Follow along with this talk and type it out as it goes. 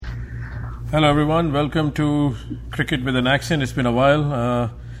Hello, everyone. Welcome to Cricket with an Accent. It's been a while.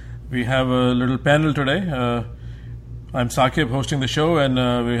 We have a little panel today. I'm Saqib hosting the show, and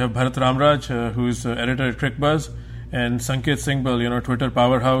we have Bharat Ramraj, who's editor at CricBuzz, and Sanket Singhbal, Twitter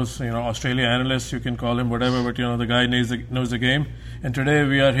powerhouse, Australia analyst. You can call him whatever, but the guy knows the game. And today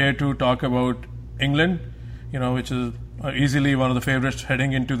we are here to talk about England, which is easily one of the favorites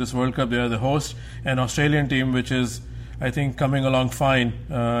heading into this World Cup. They are the host, and Australian team, which is I think coming along fine,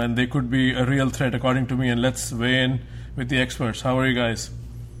 and they could be a real threat according to me. And let's weigh in with the experts. How are you guys?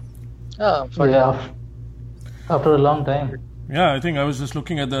 After a long time. Yeah, I think I was just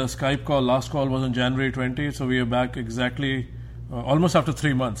looking at the Skype call. Last call was on January 20th, so we are back exactly almost after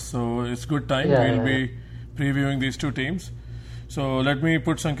 3 months. So it's good time. We'll be previewing these two teams. So let me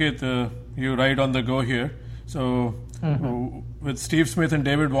put Sanket, you right on the go here. So with Steve Smith and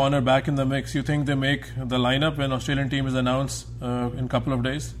David Warner back in the mix, you think they make the lineup when Australian team is announced in a couple of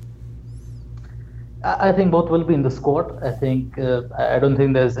days? I think both will be in the squad. I don't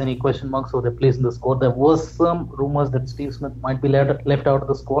think there's any question marks over their place in the squad. There was some rumors that Steve Smith might be left out of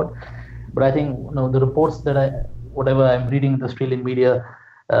the squad, but I think the reports that I'm reading in the Australian media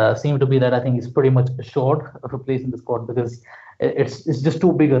seem to be that I think he's pretty much assured of a place in the squad, because it's just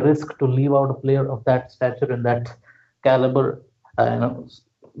too big a risk to leave out a player of that stature and that caliber out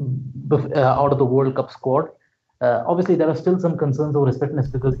of the World Cup squad. Obviously, there are still some concerns over his fitness,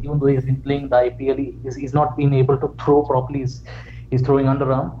 because even though he's been playing the IPL, he's not been able to throw properly. He's throwing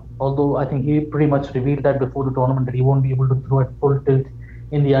underarm. Although I think he pretty much revealed that before the tournament that he won't be able to throw at full tilt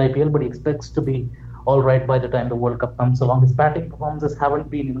in the IPL, but he expects to be all right by the time the World Cup comes along. His batting performances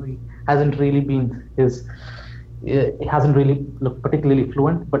haven't been, he hasn't really been it hasn't really looked particularly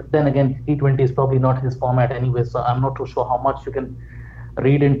fluent. But then again, T20 is probably not his format anyway, so I'm not too sure how much you can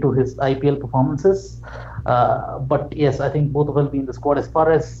read into his IPL performances. But yes, I think both will be in the squad. As far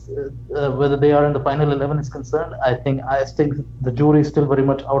as whether they are in the final 11 is concerned, I think the jury is still very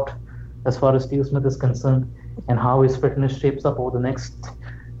much out as far as Steve Smith is concerned and how his fitness shapes up over the next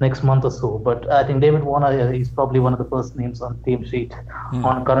month or so. But I think David Warner is probably one of the first names on the team sheet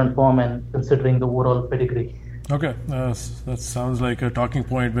on current form and considering the overall pedigree. Okay, that sounds like a talking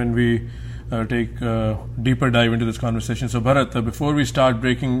point when we take a deeper dive into this conversation. So Bharat, before we start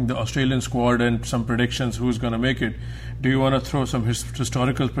breaking the Australian squad and some predictions who's going to make it, do you want to throw some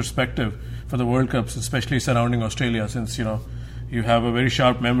historical perspective for the World Cups, especially surrounding Australia, since you have a very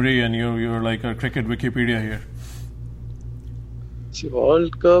sharp memory and you're like a cricket Wikipedia here? See,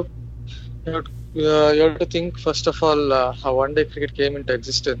 World Cup, you have to think first of all how one-day cricket came into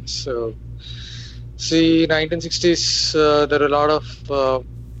existence. So, see, 1960s, there were a lot of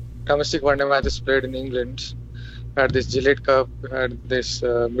domestic one-day matches played in England. We had this Gillette Cup, we had this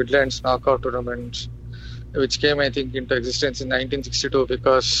Midlands Knockout Tournament, which came, I think, into existence in 1962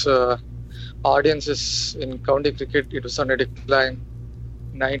 because audiences in county cricket, it was on a decline.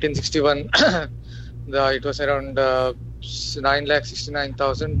 In 1961, it was around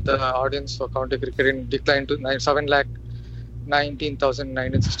 9,69,000. The audience for county cricket declined to 7,19,000 in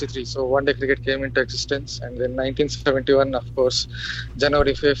 1963. So one-day cricket came into existence, and then 1971, of course,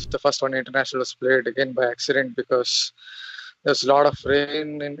 January 5th, the first one international was played again by accident because there was a lot of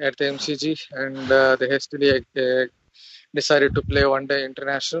rain at the MCG, and they hastily decided to play one-day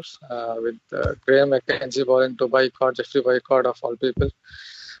international with Graham McKenzie bowling to Jeffrey Boycott of all people.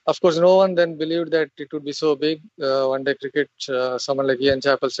 Of course, no one then believed that it would be so big. One-day cricket, someone like Ian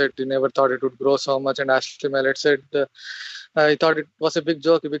Chappell said he never thought it would grow so much, and Ashley Mellett said I thought it was a big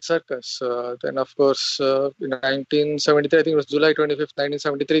joke, a big circus. Then, of course, in 1973, I think it was July 25th,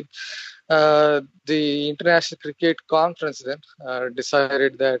 1973, the International Cricket Conference then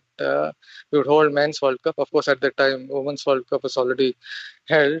decided that we would hold Men's World Cup. Of course, at that time, Women's World Cup was already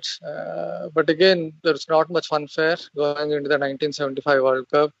held. But again, there's not much funfare going into the 1975 World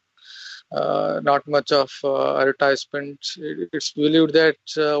Cup. Not much of advertisement. It's believed that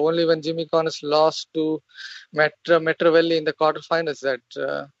only when Jimmy Connors lost to Metravelli in the quarterfinals that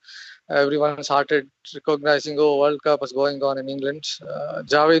everyone started recognizing, World Cup was going on in England.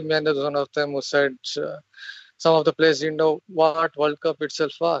 Javed Miandar was one of them who said some of the players didn't know what World Cup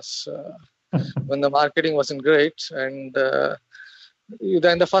itself was when the marketing wasn't great. And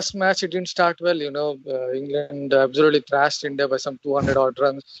then the first match, it didn't start well. England absolutely thrashed India by some 200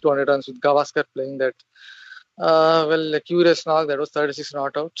 runs with Gavaskar playing that. A curious knock, that was 36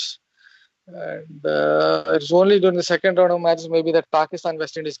 not outs. And it was only during the second round of matches, maybe that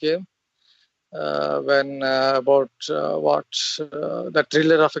Pakistan-West Indies game, when that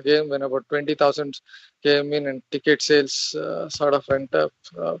thriller of a game, when about 20,000 came in and ticket sales sort of went up.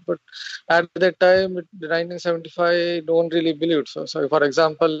 But at that time, 1975, no one really believed. So for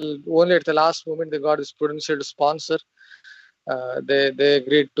example, only at the last moment they got this Prudential to sponsor. They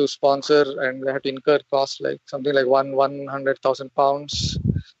agreed to sponsor, and they had to incur costs like something like £100,000.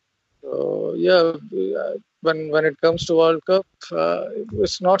 So yeah, when it comes to World Cup, it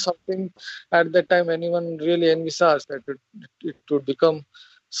was not something at that time anyone really envisaged that it would become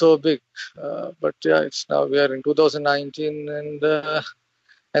so big. But yeah, it's now we are in 2019, and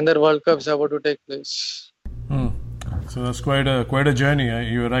the World Cup is about to take place. So that's quite a journey.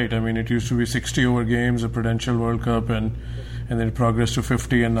 You're right. I mean, it used to be 60 over games, a Prudential World Cup, and then it progressed to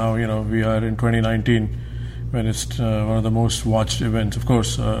 50, and now we are in 2019. When it's one of the most watched events. Of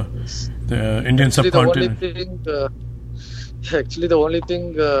course, the Indian subcontinent. Actually, the only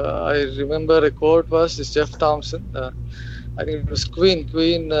thing I remember a quote was this Jeff Thompson. I think it was Queen.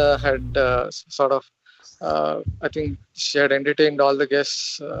 Queen had sort of, I think she had entertained all the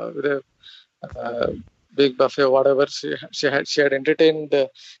guests with a big buffet or whatever. She had entertained the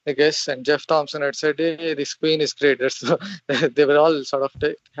guests, and Jeff Thompson had said, "Hey, this Queen is great." So they were all sort of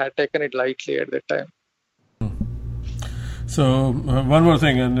had taken it lightly at that time. So one more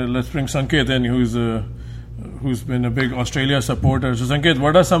thing, and let's bring Sanket in, who's been a big Australia supporter. So Sanket,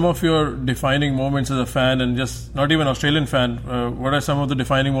 what are some of your defining moments as a fan, and just not even Australian fan? What are some of the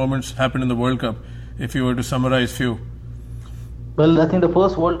defining moments happened in the World Cup, if you were to summarize few? Well, I think the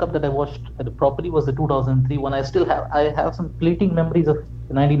first World Cup that I watched properly was the 2003 one. I have some fleeting memories of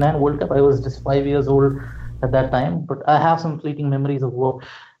the 99 World Cup. I was just 5 years old at that time, but I have some fleeting memories of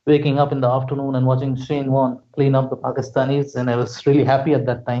waking up in the afternoon and watching Shane Warne clean up the Pakistanis, and I was really happy at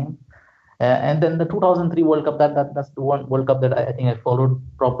that time. And then the 2003 World Cup, that's the one World Cup that I think I followed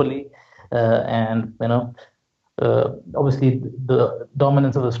properly. And obviously the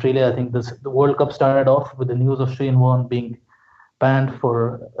dominance of Australia. I think the World Cup started off with the news of Shane Warne being banned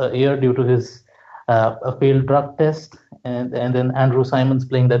for a year due to his a failed drug test, and then Andrew Symonds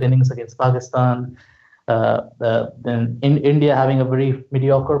playing that innings against Pakistan. Then in India having a very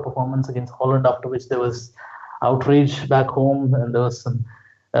mediocre performance against Holland, after which there was outrage back home, and there was some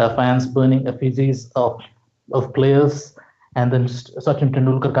fans burning effigies of players, and then Sachin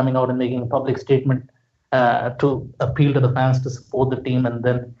Tendulkar coming out and making a public statement to appeal to the fans to support the team, and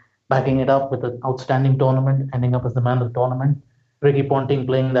then backing it up with an outstanding tournament, ending up as the man of the tournament. Ricky Ponting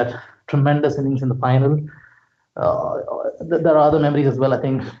playing that tremendous innings in the final. There are other memories as well. I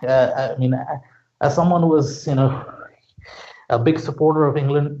think, I mean, as someone who was, a big supporter of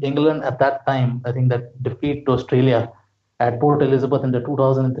England at that time, I think that defeat to Australia at Port Elizabeth in the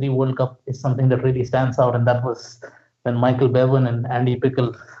 2003 World Cup is something that really stands out, and that was when Michael Bevan and Andy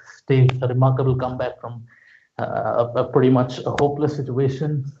Pickle staged a remarkable comeback from a pretty much a hopeless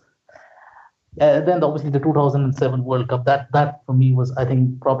situation. Then obviously the 2007 World Cup, that for me was, I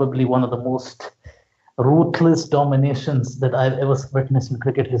think, probably one of the most ruthless dominations that I've ever witnessed in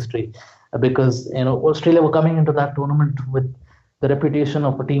cricket history, because Australia were coming into that tournament with the reputation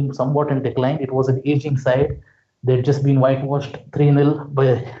of a team somewhat in decline. It was an aging side. They'd just been whitewashed 3-0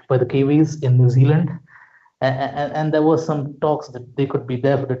 by the Kiwis in New Zealand, and there was some talks that they could be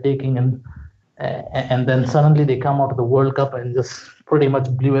there for the taking, and then suddenly they come out of the World Cup and just pretty much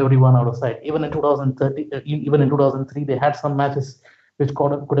blew everyone out of sight. Even in 2003, they had some matches which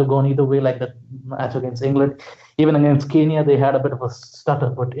could have gone either way, like that match against England. Even against Kenya, they had a bit of a stutter,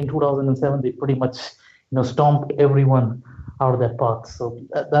 but in 2007, they pretty much stomped everyone out of their path. So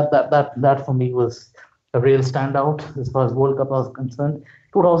that for me was a real standout as far as World Cup was concerned.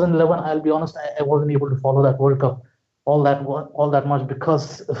 2011, I'll be honest, I wasn't able to follow that World Cup all that much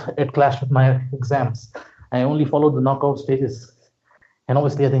because it clashed with my exams. I only followed the knockout stages, and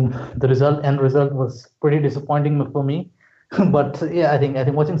obviously I think the end result was pretty disappointing for me. But yeah, I think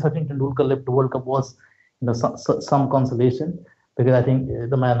watching Sachin Tendulkar lift the World Cup was some consolation, because I think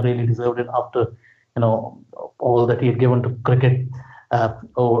the man really deserved it after all that he had given to cricket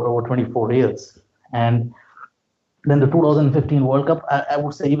over 24 years. And then the 2015 World Cup, I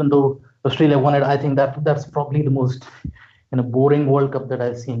would say, even though Australia won it, I think that's probably the most boring World Cup that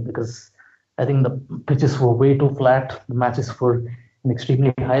I've seen, because I think the pitches were way too flat, the matches were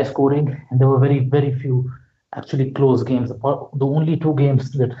extremely high scoring, and there were very, very few actually close games. The only two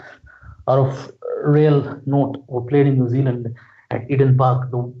games that are of real note were played in New Zealand at Eden Park.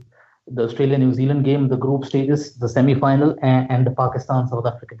 The Australia-New Zealand game, the group stages, the semi-final, and the Pakistan-South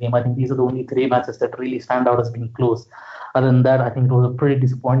Africa game. I think these are the only three matches that really stand out as being close. Other than that, I think it was a pretty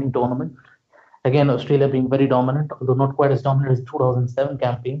disappointing tournament. Again, Australia being very dominant, although not quite as dominant as the 2007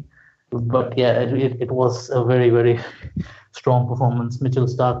 campaign. But yeah, it was a very, very strong performance. Mitchell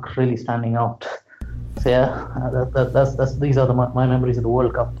Starc really standing out. So yeah, that's these are my memories of the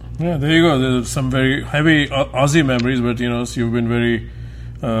World Cup. Yeah, there you go. There's some very heavy Aussie memories, but so you've been very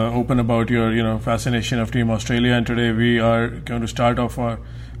open about your fascination of Team Australia, and today we are going to start off our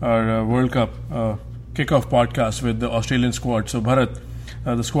World Cup kickoff podcast with the Australian squad. So Bharat,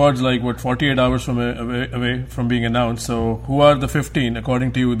 the squad's like 48 hours away from being announced. So who are the 15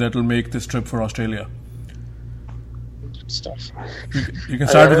 according to you that will make this trip for Australia? Stuff. You can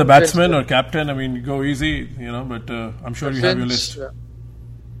start with the batsman or captain. I mean, go easy, but I'm sure you have your list.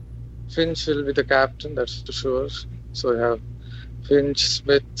 Finch will be the captain, that's for sure. So we have Finch,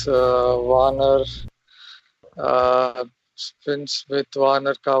 Smith, Warner,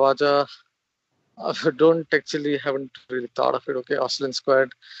 Khawaja. I haven't really thought of it. Okay, Australian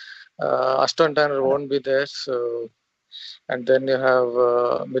squad. Ashton Tanner won't be there. So, and then you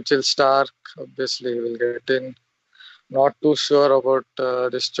have Mitchell Starc. Obviously, he will get in. Not too sure about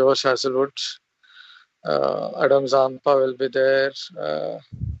this Josh Hazlewood. Adam Zampa will be there.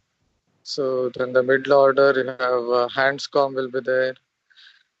 So then the middle order, you have Hanscom will be there.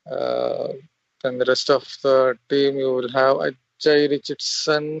 Then the rest of the team, you will have Jai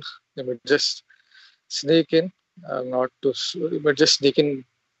Richardson. You may just sneak in. I'm not too sure. You may just sneak in.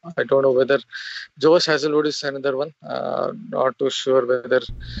 I don't know whether Josh Hazlewood is another one. Not too sure whether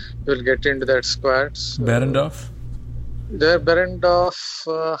you'll get into that squad. So, Behrendorff? Behrendorff.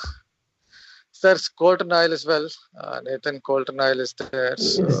 There's Coulter-Nile as well. Nathan Coulter-Nile is there.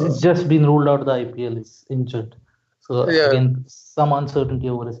 So. It's just been ruled out. The IPL is injured. So again, some uncertainty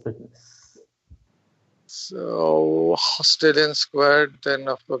over his fitness. So Australian squad, then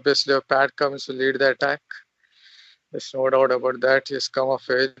obviously Pat Cummins will lead the attack. There's no doubt about that. He's come of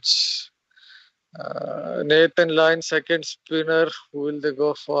age. Nathan Lyon, second spinner. Who will they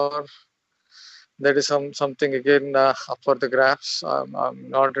go for? That is something again up for the grabs. I'm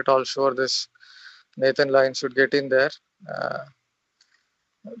not at all sure this Nathan Lyon should get in there.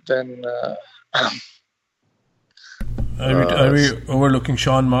 Then are we overlooking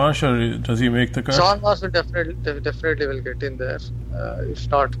Shaun Marsh, or does he make the cut? Shaun Marsh will definitely will get in there. If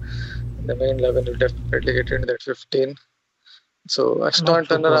not, the main 11 will definitely get into that 15. So Ashton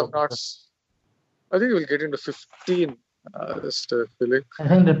Tanner, I think he will get into 15. Just feeling. I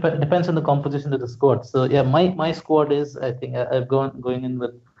think it depends on the composition of the squad. So yeah, my squad is, I think I've going in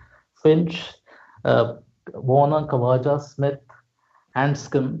with Finch, Warner, Khawaja, Smith,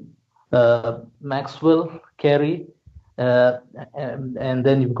 Hanscom, Maxwell, Carey, and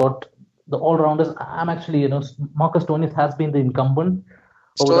then you've got the all-rounders. I'm actually, Marcus Stoinis has been the incumbent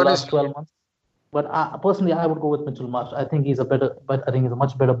over the last 12 months. But personally, I would go with Mitchell Marsh. I think he's a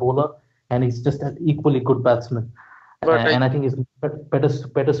much better bowler, and he's just an equally good batsman. And I think he's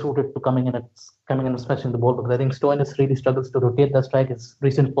better suited to coming in and smashing the ball, because I think Stoinis really struggles to rotate that strike. His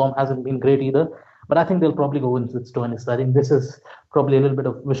recent form hasn't been great either, but I think they'll probably go in with Stoinis. I think this is probably a little bit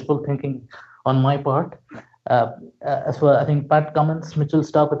of wishful thinking on my part. As well, I think Pat Cummins, Mitchell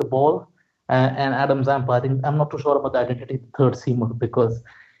Starc with the ball, and Adam Zampa. I think I'm not too sure about the identity of the third seamer, because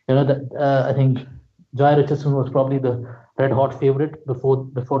I think Jai Richardson was probably the red hot favorite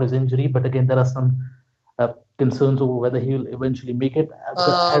before his injury, but again there are some concerns over whether he will eventually make it.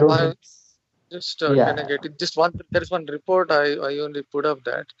 I don't think. Can I get it? There is one report I only put up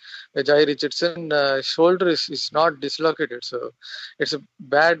that Jai Richardson shoulder is not dislocated, so it's a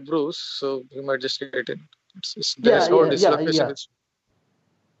bad bruise, so he might just get in. There's no dislocation.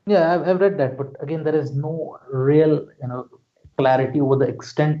 Yeah, I've read that, but again there is no real clarity over the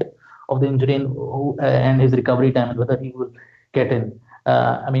extent of the injury and his recovery time, and whether he will get in.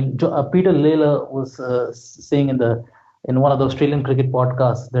 Peter Lalor was saying in one of the Australian cricket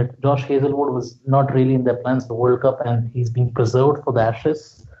podcasts that Josh Hazlewood was not really in their plans for the World Cup, and he's been preserved for the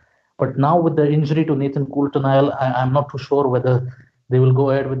Ashes. But now with the injury to Nathan Coulter-Nile, I'm not too sure whether they will go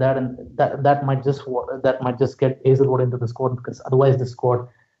ahead with that, and that might just get Hazlewood into the squad, because otherwise the squad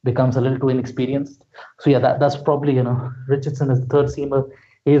becomes a little too inexperienced. So yeah, that's probably Richardson is the third seamer,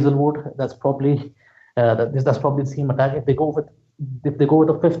 Hazlewood that's probably the seam attack. If they go with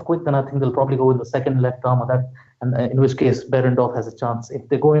the fifth quick, then I think they'll probably go with the second left arm, and in which case Behrendorff has a chance. If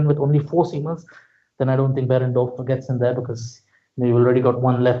they go in with only four seamers, then I don't think Behrendorff gets in there, because you've already got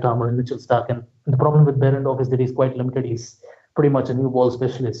one left armer in Mitchell Starc. And the problem with Behrendorff is that he's quite limited. He's pretty much a new ball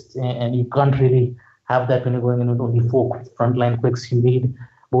specialist, and you can't really have that when you're going in with only four frontline quicks. You need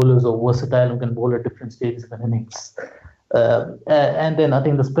bowlers who are versatile, who can bowl at different stages of an innings. And then I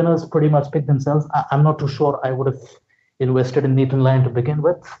think the spinners pretty much pick themselves. I'm not too sure I would have invested in Nathan Lyon to begin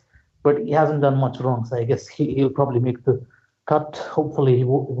with, but he hasn't done much wrong, so I guess he'll probably make the cut. Hopefully, he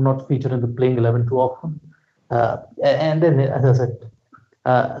will not feature in the playing 11 too often. And then, as I said,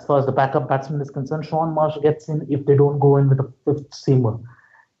 as far as the backup batsman is concerned, Sean Marsh gets in if they don't go in with a fifth seamer.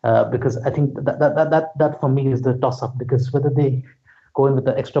 Because I think that for me is the toss-up. Because whether they go in with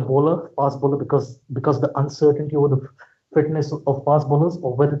the extra bowler, fast bowler, because the uncertainty over the fitness of fast bowlers,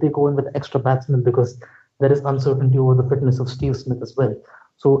 or whether they go in with extra batsmen because there is uncertainty over the fitness of Steve Smith as well.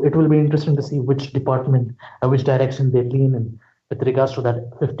 So it will be interesting to see which department, which direction they lean in with regards to that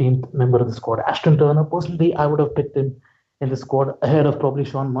 15th member of the squad. Ashton Turner, personally, I would have picked him in the squad ahead of probably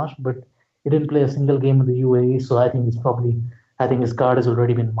Sean Marsh, but he didn't play a single game in the UAE, so I think his card has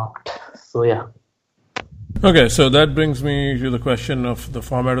already been marked. So yeah. Okay, so that brings me to the question of the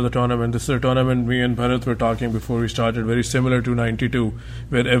format of the tournament. This is a tournament me and Bharat were talking before we started, very similar to 92,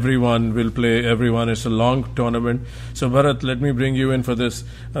 where everyone will play everyone. It's a long tournament. So Bharat, let me bring you in for this.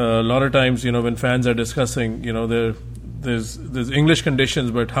 A lot of times, when fans are discussing, there's English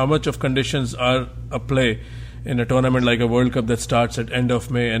conditions, but how much of conditions are a play in a tournament like a World Cup that starts at end of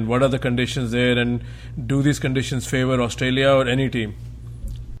May, and what are the conditions there, and do these conditions favor Australia or any team?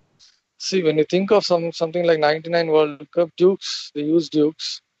 See, when you think of something like 99 World Cup, they use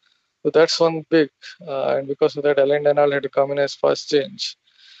Dukes. So that's one big. And because of that, Ellen Denal had to come in as first change.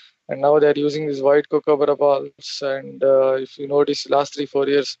 And now they're using these white Kookaburra balls. And if you notice, last 3-4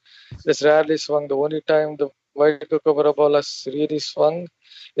 years, it's rarely swung. The only time the white Kookaburra ball has really swung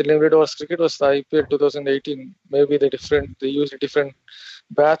in limited overs cricket was the IPL 2018. Maybe they use a different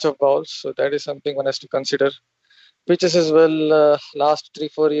batch of balls. So that is something one has to consider. Pitches as well, last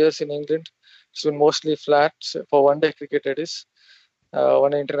 3-4 years in England, it's been mostly flat for one-day cricket. That is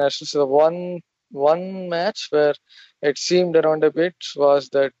one international. So the one match where it seemed around a bit was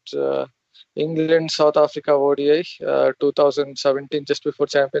that England South Africa ODI 2017, just before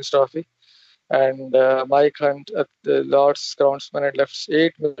Champions Trophy, and Mike Hunt at the Lord's groundsman had left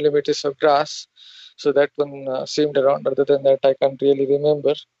 8 millimeters of grass. So that one seemed around. Other than that, I can't really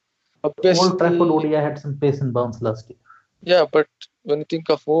remember. Old Trafford ODI had some pace and bounce last year. Yeah, but when you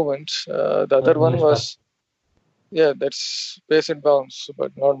think of movement, the other one was, that's pace and bounce,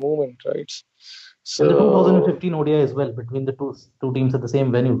 but not movement, right? So the 2015 ODI as well, between the two teams at the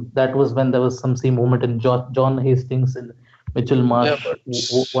same venue. That was when there was some sea movement, and John Hastings and Mitchell Marsh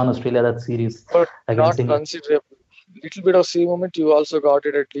who won Australia that series. But not considerable. Little bit of sea movement you also got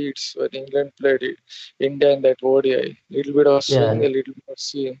it at Leeds when England played India in that ODI. Little bit of swing, a little bit of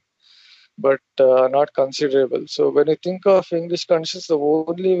sea, but not considerable. So when you think of English conditions, the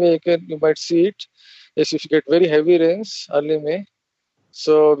only way you might see it is if you get very heavy rains early May.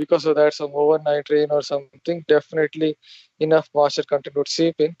 So because of that, some overnight rain or something, definitely enough moisture content would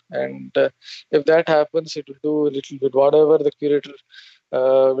seep in. And if that happens, it will do a little bit whatever the curator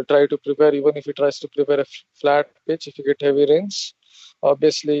will try to prepare. Even if he tries to prepare a flat pitch, if you get heavy rains,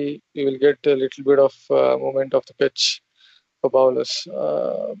 obviously you will get a little bit of movement of the pitch for bowlers.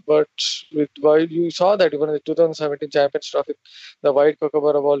 But while you saw that even in the 2017 Champions Trophy, the white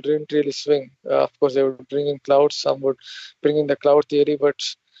Kookaburra ball didn't really swing. Of course, they would bring in clouds. Some would bring in the cloud theory, but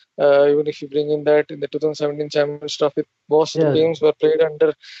even if you bring in that in the 2017 Champions Trophy, most of the games were played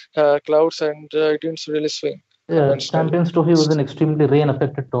under clouds and it didn't really swing. Yeah, Champions Trophy was an extremely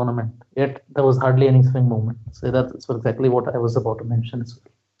rain-affected tournament, yet there was hardly any swing movement. So that's exactly what I was about to mention as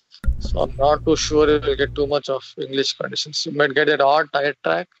well. So I'm not too sure you will get too much of English conditions. You might get that odd tight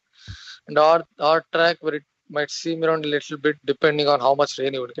track and odd track where it might seem around a little bit depending on how much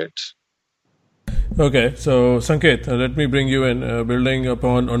rain you would get. Okay, so Sanket, let me bring you in, building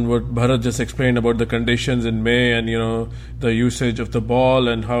upon what Bharat just explained about the conditions in May and the usage of the ball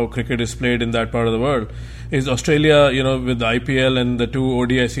and how cricket is played in that part of the world. Is Australia, with the IPL and the 2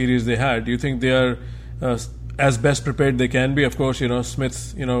 ODI series they had, do you think they are as best prepared they can be? Of course,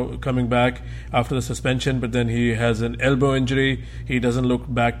 Smith's, coming back after the suspension, but then he has an elbow injury. He doesn't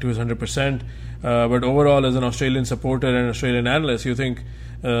look back to his 100%. But overall, as an Australian supporter and Australian analyst, you think,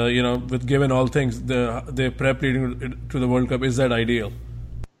 with given all things, the prep leading to the World Cup, is that ideal?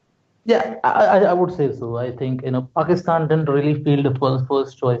 Yeah, I would say so. I think, Pakistan didn't really field the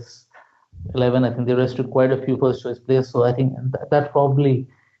first choice 11. I think they rested quite a few first choice players. So I think that probably,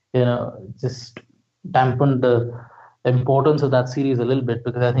 just dampened the importance of that series a little bit,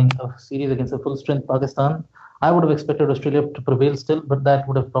 because I think a series against a full strength Pakistan, I would have expected Australia to prevail still, but that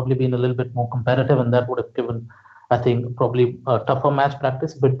would have probably been a little bit more competitive, and that would have given, I think, probably a tougher match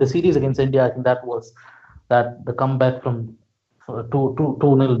practice. But the series against India, I think that the comeback from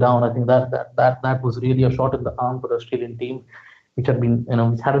 2-0 down, I think that was really a shot in the arm for the Australian team, which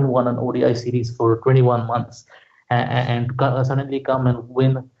hadn't won an ODI series for 21 months, and suddenly come and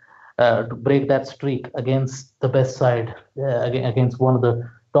win to break that streak against the best side, against one of the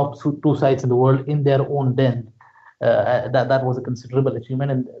top two sides in the world in their own den. That was a considerable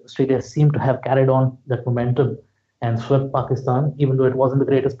achievement, and Australia seemed to have carried on that momentum and swept Pakistan, even though it wasn't the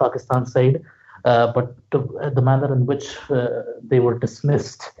greatest Pakistan side. But the manner in which they were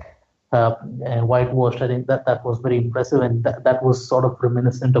dismissed and whitewashed, I think that was very impressive, and that was sort of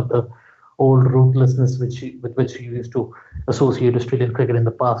reminiscent of the old ruthlessness with which he used to associate Australian cricket in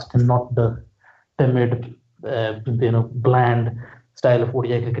the past, and not the timid, bland style of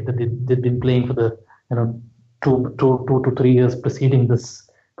ODI cricket that they'd been playing for the 2 to 3 years preceding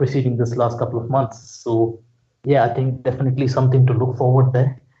this last couple of months. So yeah, I think definitely something to look forward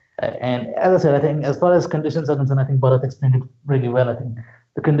there. And as I said, I think as far as conditions are concerned, I think Bharat explained it really well. I think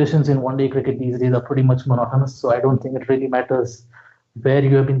the conditions in one-day cricket these days are pretty much monotonous, so I don't think it really matters where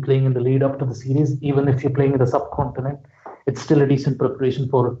you have been playing in the lead up to the series. Even if you're playing in the subcontinent, it's still a decent preparation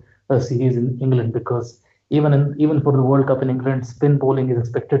for a series in England, because even for the World Cup in England, spin bowling is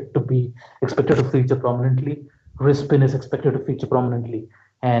expected to feature prominently. Wrist spin is expected to feature prominently,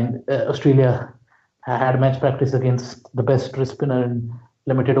 and Australia had match practice against the best wrist spinner in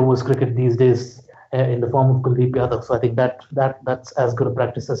limited overs cricket these days in the form of Kuldeep Yadav. So I think that's as good a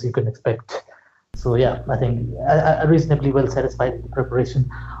practice as you can expect. So yeah, I think I'm reasonably well satisfied with the preparation.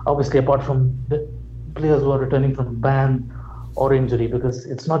 Obviously, apart from the players who are returning from ban or injury, because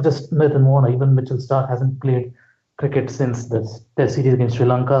it's not just Nathan Warner. Even Mitchell Starc hasn't played cricket since the Test series against Sri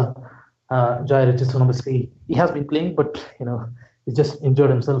Lanka. Jai Richardson, obviously, he has been playing, but he's just injured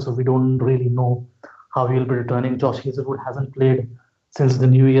himself, so we don't really know how he'll be returning. Josh Hazlewood hasn't played since the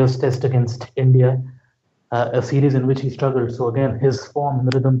New Year's Test against India, a series in which he struggled. So again, his form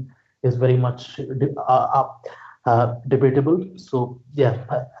and rhythm is very much debatable. So yeah,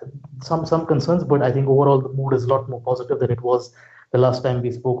 some concerns, but I think overall the mood is a lot more positive than it was the last time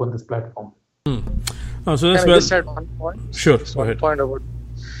we spoke on this platform. Oh, so that's Can I just add one point? Sure, just go one ahead. point about.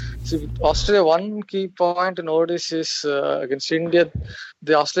 See, Australia, one key point in ODIs is against India,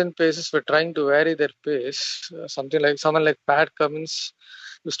 the Australian pacers were trying to vary their pace. Someone like Pat Cummins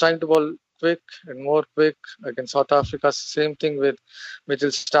was trying to bowl quick and more quick against South Africa. Same thing with Mitchell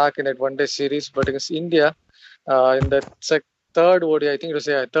Starc in that one-day series. But against India, in that third ODI, I think it was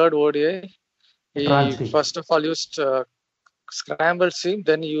third ODI, he first of all used scramble seam,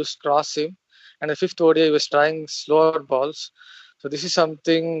 then he used cross seam, and the fifth ODI he was trying slower balls. So this is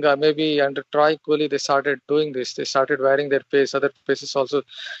something maybe under Troy Cooley they started doing this. They started varying their pace. Other paces also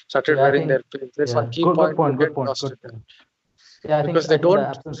started varying their pace. That's one key point. Good point. Yeah, because they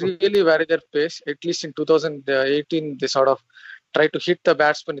don't really vary their pace. At least in 2018, they sort of try to hit the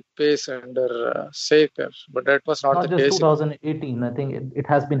batsman with pace under Sekhar, but that was not the case. 2018. I think it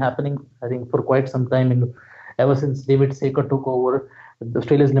has been happening. I think for quite some time. Ever since David Sekhar took over,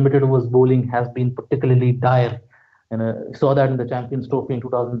 Australia's limited overs bowling has been particularly dire. And saw that in the Champions Trophy in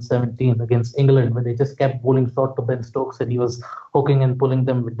 2017 against England, when they just kept bowling short to Ben Stokes, and he was hooking and pulling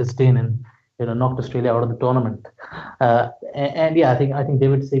them with disdain, and knocked Australia out of the tournament. And yeah, I think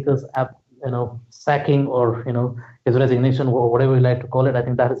David Sekhar's sacking or his resignation or whatever you like to call it, I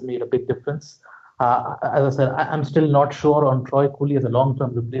think that has made a big difference. As I said, I'm still not sure on Troy Cooley as a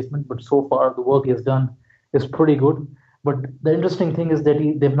long-term replacement, but so far the work he has done is pretty good. But the interesting thing is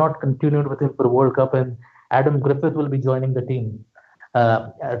that they've not continued with him for the World Cup, and Adam Griffith will be joining the team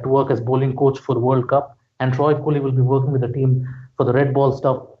to work as bowling coach for the World Cup, and Troy Cooley will be working with the team for the red ball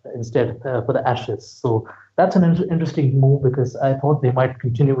stuff instead for the Ashes. So that's an interesting move, because I thought they might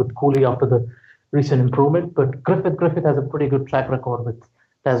continue with Cooley after the recent improvement, but Griffith has a pretty good track record with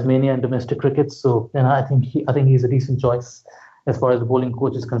Tasmania and domestic cricket. So I think he's a decent choice as far as the bowling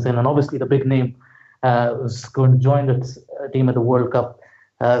coach is concerned. And obviously the big name is going to join the team at the World Cup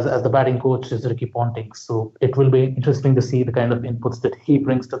as the batting coach is Ricky Ponting. So it will be interesting to see the kind of inputs that he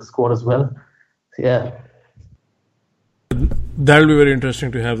brings to the squad as well. So, yeah. That'll be very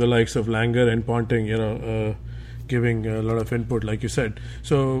interesting to have the likes of Langer and Ponting, giving a lot of input, like you said.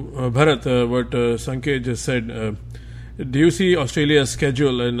 So, Bharat, what Sanket just said, do you see Australia's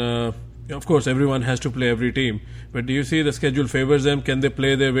schedule, and of course everyone has to play every team, but do you see the schedule favors them? Can they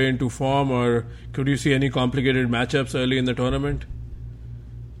play their way into form, or could you see any complicated matchups early in the tournament?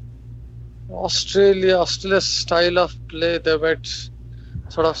 Australia's style of play, they might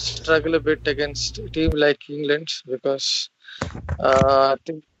sort of struggle a bit against a team like England, because I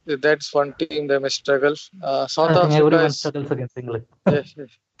think that's one team they may struggle. South Africa, everyone struggles against England.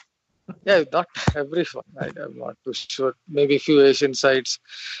 Yeah, not everyone. I'm not too sure. Maybe a few Asian sides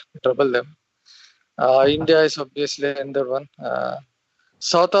trouble them. India is obviously another one.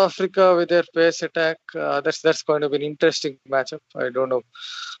 South Africa with their pace attack, that's going to be an interesting matchup. I don't know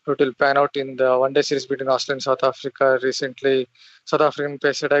how it will pan out in the one-day series between Australia and South Africa. Recently, South African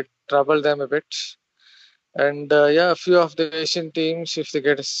pace attack troubled them a bit. And a few of the Asian teams, if they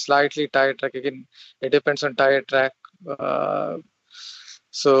get a slightly tired track, again, it depends on tired track.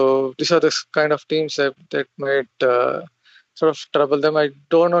 So these are the kind of teams that might sort of trouble them. I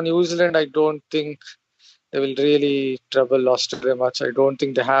don't know, New Zealand, I don't think they will really trouble Australia much. I don't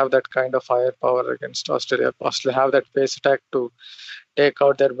think they have that kind of firepower against Australia. Australia have that pace attack to take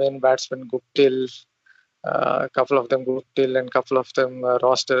out their main batsman, Guptill. A couple of them Guptill and a couple of them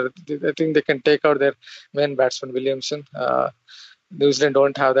Roster. I think they can take out their main batsman, Williamson. New Zealand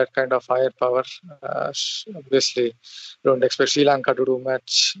don't have that kind of firepower. Obviously, don't expect Sri Lanka to do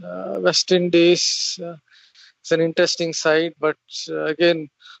much. West Indies, it's an interesting side, but again,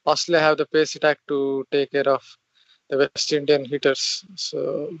 Australia have the pace attack to take care of the West Indian hitters.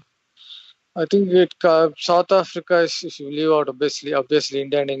 So I think South Africa is, if you leave out obviously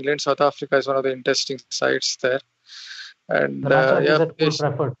India and England, South Africa is one of the interesting sides there. And South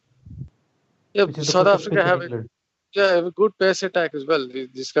Africa have a good pace attack as well.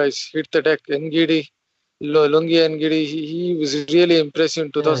 These guys hit the deck. Ngidi, Lungi Ngidi, he was really impressive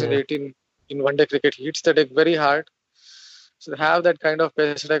in 2018 in one-day cricket. He hits the deck very hard. So they have that kind of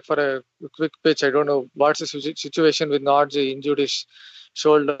pace attack for a quick pitch. I don't know what's the situation with Nortje injured his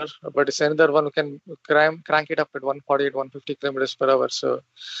shoulder, but it's another one who can crank it up at 148, 150 kilometers per hour. So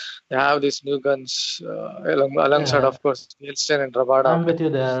they have these new guns alongside, of course, Nielsen and Rabada. I'm with you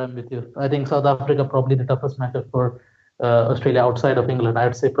there. I think South Africa probably the toughest matchup for Australia outside of England.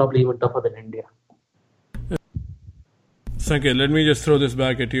 I'd say probably even tougher than India. Sanket, let me just throw this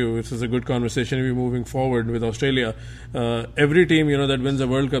back at you. This is a good conversation. We're moving forward with Australia. Every team, that wins a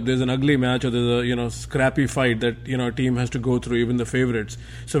World Cup, there's an ugly match or there's a, scrappy fight that, a team has to go through, even the favorites.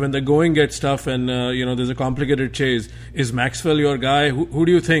 So when the going gets tough and, there's a complicated chase, is Maxwell your guy? Who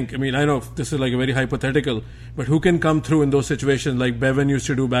do you think? I mean, I know this is like a very hypothetical, but who can come through in those situations like Bevan used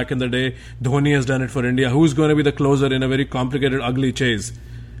to do back in the day? Dhoni has done it for India. Who's going to be the closer in a very complicated, ugly chase?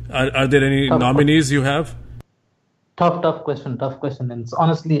 Are there any nominees you have? Tough question. And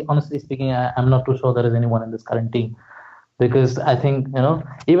honestly speaking, I'm not too sure there is anyone in this current team, because I think,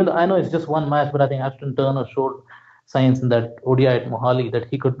 even though I know it's just one match, but I think Ashton Turner showed signs in that ODI at Mohali that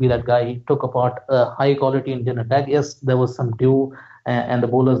he could be that guy. He took apart a high quality Indian attack. Yes, there was some dew and the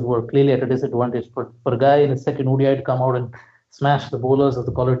bowlers were clearly at a disadvantage, but for a guy in his second ODI to come out and smash the bowlers of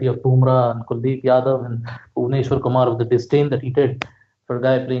the quality of Bumrah and Kuldeep Yadav and Bhuvneshwar Kumar with the disdain that he did, for a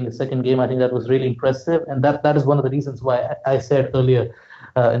guy playing his second game, I think that was really impressive. And that is one of the reasons why I said earlier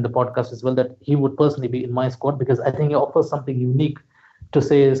in the podcast as well that he would personally be in my squad, because I think he offers something unique to,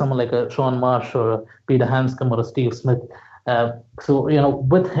 say, someone like a Sean Marsh or a Peter Hanscom or a Steve Smith. So,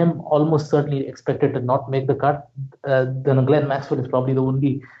 with him almost certainly expected to not make the cut, then Glenn Maxwell is probably the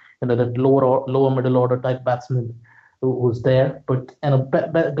only, that lower middle order type batsman who's there. But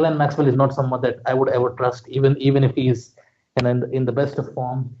Glenn Maxwell is not someone that I would ever trust, even if he's in the best of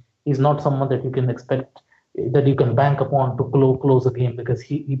form. He's not someone that you can expect, that you can bank upon to close a game, because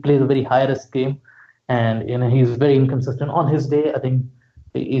he plays a very high risk game, and he's very inconsistent. On his day, I think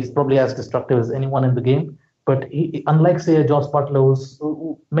he's probably as destructive as anyone in the game. But unlike, say, Joss Buttler,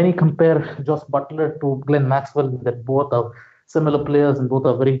 many compare Joss Buttler to Glenn Maxwell, that both are similar players and both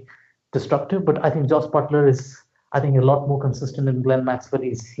are very destructive. But I think Joss Buttler is, a lot more consistent than Glenn Maxwell.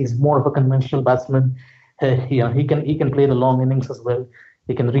 He's more of a conventional batsman. He can play the long innings as well.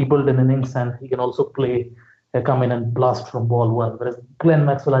 He can rebuild an innings, and he can also come in and blast from ball one. Whereas Glenn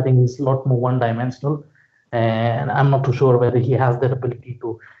Maxwell, I think, is a lot more one-dimensional, and I'm not too sure whether he has that ability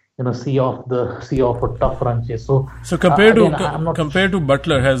to, see off a tough run chase. So compared to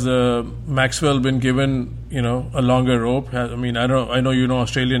Buttler, has Maxwell been given a longer rope? I know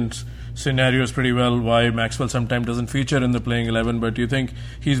Australians scenarios pretty well, why Maxwell sometimes doesn't feature in the playing 11, but do you think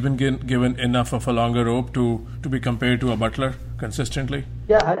he's been given enough of a longer rope to be compared to a Buttler consistently?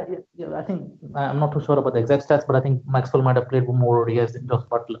 Yeah, I think, I'm not too sure about the exact stats, but I think Maxwell might have played more ODIs than Joss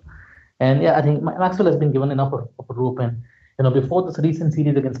Buttler. And I think Maxwell has been given enough of a rope. And before this recent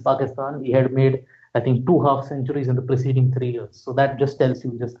series against Pakistan, he had made, I think, 2 half centuries in the preceding 3 years. So that just tells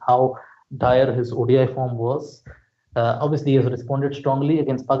you just how dire his ODI form was. Obviously, he has responded strongly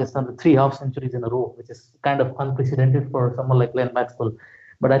against Pakistan with 3 half centuries in a row, which is kind of unprecedented for someone like Glenn Maxwell.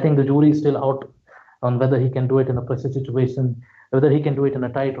 But I think the jury is still out on whether he can do it in a pressure situation, whether he can do it in a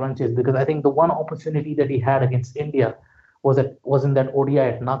tight run chase, because I think the one opportunity that he had against India was in that ODI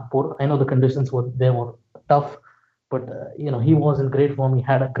at Nagpur. I know the conditions were tough, but he was in great form. He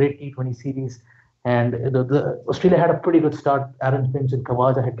had a great T20 series, And Australia had a pretty good start. Aaron Finch and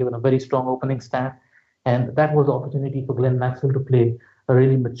Khawaja had given a very strong opening stand, and that was the opportunity for Glenn Maxwell to play a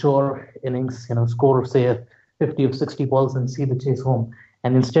really mature innings, score say 50 or 60 balls and see the chase home.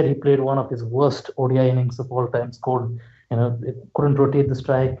 And instead, he played one of his worst ODI innings of all time. Scored, couldn't rotate the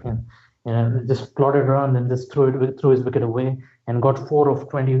strike and just plodded around and just threw his wicket away and got 4 of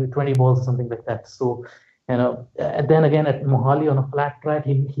 20 balls or something like that. So, and then again at Mohali on a flat track,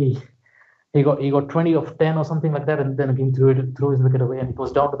 he got 20 of 10 or something like that, and then again threw his wicket away, and it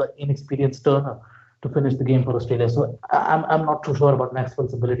was down to the inexperienced Turner to finish the game for Australia. So I'm not too sure about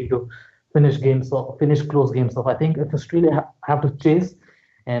Maxwell's ability to finish close games off. I think if Australia have to chase,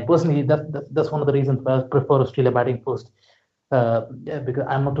 and personally that's one of the reasons why I prefer Australia batting first, because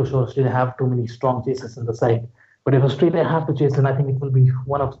I'm not too sure Australia have too many strong chasers in the side. But if Australia have to chase, then I think it will be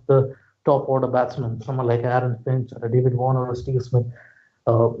one of the top order batsmen, someone like Aaron Finch or David Warner or Steve Smith.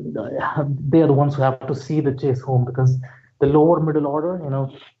 They are the ones who have to see the chase home, because the lower middle order,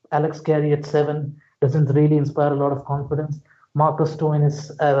 Alex Carey at 7 doesn't really inspire a lot of confidence. Marcus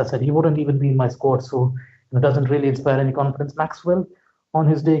Stoinis, as I said, he wouldn't even be in my squad, so it doesn't really inspire any confidence. Maxwell on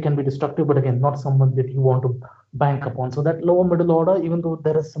his day can be destructive, but again, not someone that you want to bank upon. So that lower middle order, even though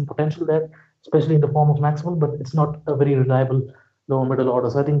there is some potential there, especially in the form of Maxwell, but it's not a very reliable lower middle order.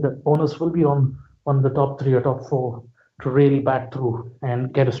 So I think the onus will be on the top 3 or top 4 to really bat through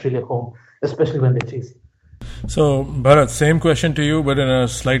and get Australia home, especially when they chase. So, Bharat, same question to you, but in a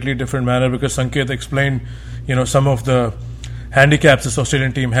slightly different manner, because Sanket explained, some of the handicaps this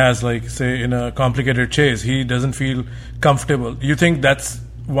Australian team has, like, say, in a complicated chase. He doesn't feel comfortable. You think that's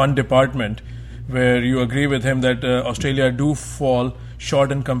one department where you agree with him that Australia do fall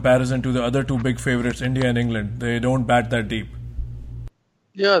short in comparison to the other 2 big favorites, India and England? They don't bat that deep.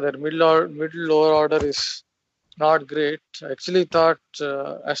 Yeah, their lower order is not great. I actually thought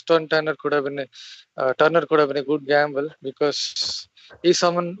Ashton Turner could have been a good gamble, because he's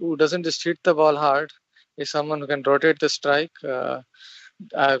someone who doesn't just hit the ball hard. He's someone who can rotate the strike.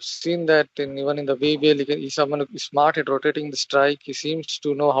 I've seen that even in the BBL, he's someone who is smart at rotating the strike. He seems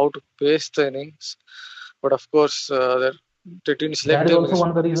to know how to pace the innings. But of course, the team that is also one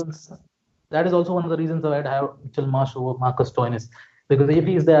of the reasons. That is also one of the reasons I'd have Mitchell Marsh over Marcus Stoinis, because if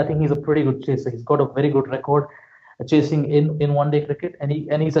he's there, I think he's a pretty good chaser. He's got a very good record chasing in one-day cricket, and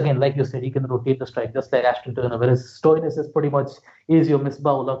he's again, like you said, he can rotate the strike just like Ashton Turner. Whereas Stoinis is pretty much your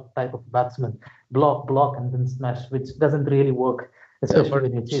Misbah-ul-Haq type of batsman, block, and then smash, which doesn't really work, especially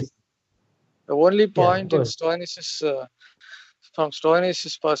when you chase. The only point in Stoinis from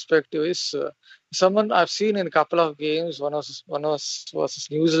Stoinis' perspective is someone I've seen in a couple of games. One was versus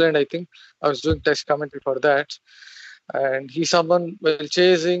New Zealand, I think. I was doing test commentary for that. And he's someone, while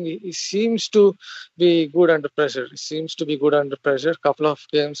chasing, he seems to be good under pressure. Couple of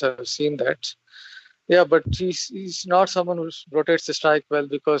games I've seen that. Yeah, but he's not someone who rotates the strike well,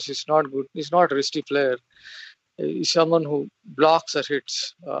 because he's not good. He's not a risky player. He's someone who blocks or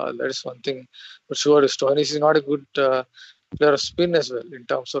hits. That is one thing for sure. Stoinis is not a good player of spin as well in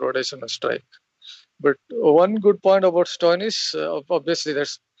terms of rotation of strike. But one good point about Stoinis, obviously,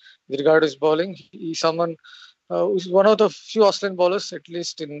 that's with regard to his bowling. He's someone who's one of the few Australian bowlers, at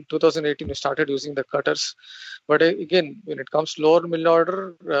least in 2018, who started using the cutters. But again, when it comes to lower middle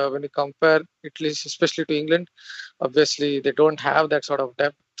order, when you compare, at least especially to England, obviously they don't have that sort of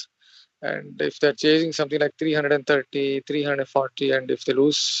depth. And if they're chasing something like 330, 340, and if they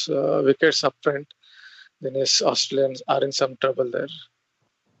lose wickets up front, then yes, Australians are in some trouble there.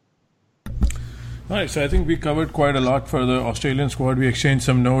 All right, so I think we covered quite a lot for the Australian squad. We exchanged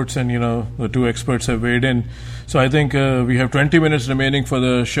some notes, and the 2 experts have weighed in. So I think we have 20 minutes remaining for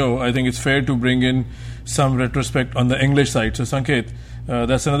the show. I think it's fair to bring in some retrospect on the English side. So Sanket,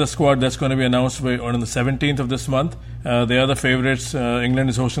 that's another squad that's going to be announced on the 17th of this month. They are the favourites. England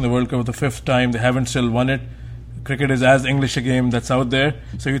is hosting the World Cup for the 5th time. They haven't still won it. Cricket is as English a game that's out there.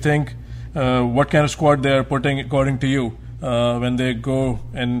 So you think what kind of squad they are putting, according to you, when they go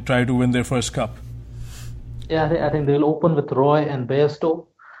and try to win their first cup? Yeah, I think they'll open with Roy and Bairstow,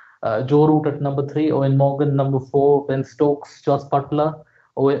 Joe Root at number 3, Owen Morgan number 4, Ben Stokes, Jos Buttler,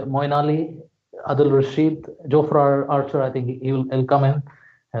 Moeen Ali, Adil Rashid, Jofra Archer. I think he'll come in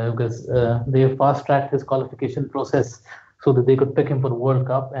because they fast-tracked his qualification process so that they could pick him for the World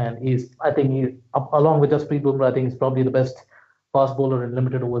Cup. And I think he's along with Jasprit Bumrah, I think he's probably the best fast bowler in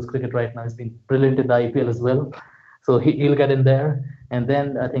limited overs cricket right now. He's been brilliant in the IPL as well. So he'll get in there. And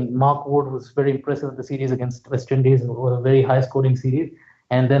then I think Mark Wood was very impressive in the series against West Indies, and was a very high scoring series.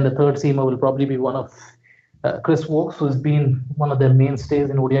 And then the third seamer will probably be one of Chris Woakes, who's been one of their mainstays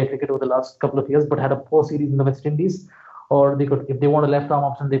in ODI cricket over the last couple of years, but had a poor series in the West Indies. Or they could, if they want a left arm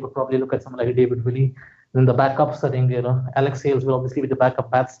option, they could probably look at someone like David Willey. Then the backups, I think, Alex Hales will obviously be the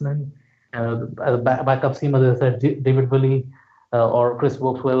backup batsman. As a backup seamer, as I said, David Willey or Chris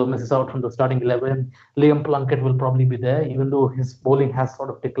Woakes, whoever misses out from the starting 11. Liam Plunkett will probably be there, even though his bowling has sort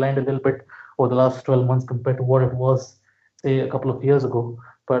of declined a little bit over the last 12 months compared to what it was, say, a couple of years ago.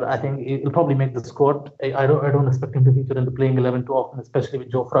 But I think he'll probably make the squad. I don't expect him to feature in the playing 11 too often, especially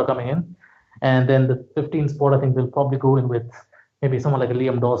with Jofra coming in. And then the 15 spot, I think they'll probably go in with maybe someone like a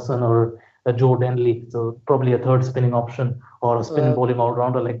Liam Dawson or a Joe Denley. So probably a third spinning option or a spin bowling all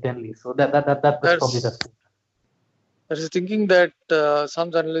rounder like Denley. So that's probably that. I was thinking that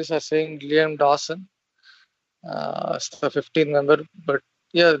some journalists are saying Liam Dawson as the 15 member, but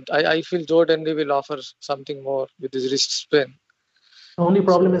yeah, I feel Joe Denley will offer something more with his wrist spin. The only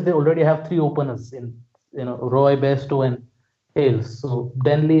problem is they already have three openers in Roy, Bairstow, and Hales. So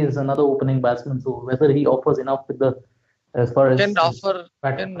Denley is another opening batsman. So whether he offers enough with the as far as can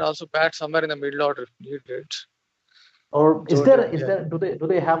also bat somewhere in the middle order if needed. Or is there do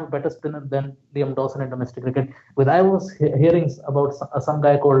they have a better spinner than Liam Dawson in domestic cricket? Because I was hearing about some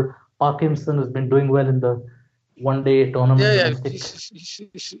guy called Parkinson who's been doing well in the one-day tournament. Yeah,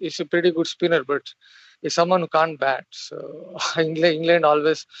 he's a pretty good spinner, but he's someone who can't bat. So England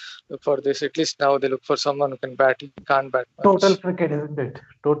always look for this. At least now they look for someone who can bat. He can't bat much. Total cricket, isn't it?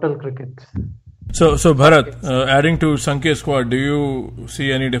 Total cricket. So Bharat, adding to Sankey's squad, do you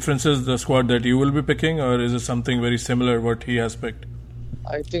see any differences the squad that you will be picking, or is it something very similar what he has picked?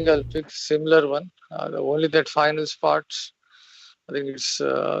 I think I'll pick similar one. Only that final spot, I think it's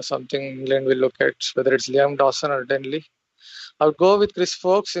something England will look at, whether it's Liam Dawson or Denley. I'll go with Chris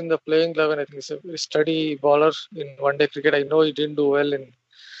Woakes in the playing 11. I think he's a very steady bowler in one-day cricket. I know he didn't do well in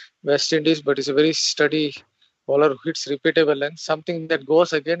West Indies, but he's a very steady bowler who hits repeatable length, something that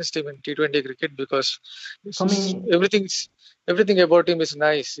goes against him in T20 cricket because everything about him is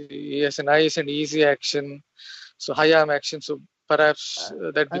nice. He has a nice and easy action, so high arm action. So perhaps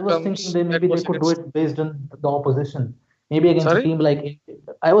that becomes. I was thinking maybe they could do it based on the opposition. Maybe against a team like.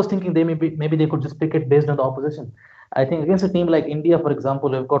 I was thinking maybe they could just pick it based on the opposition. I think against a team like India, for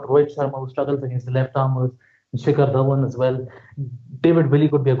example, we've got Rohit Sharma who struggles against the left armers, Shikhar Dhawan as well. David Willey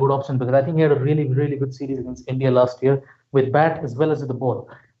could be a good option because I think he had a really, really good series against India last year with bat as well as with the ball.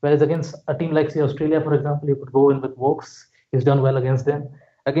 Whereas against a team like, say, Australia, for example, you could go in with Woakes. He's done well against them.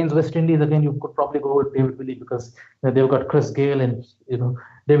 Against West Indies, again, you could probably go with David Willey because they've got Chris Gale and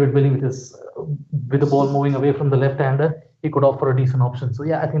David Willey with the ball moving away from the left-hander. He could offer a decent option. So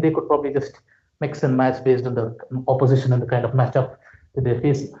yeah, I think they could probably just mix and match based on the opposition and the kind of matchup that they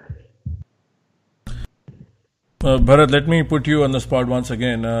face. Bharat, let me put you on the spot once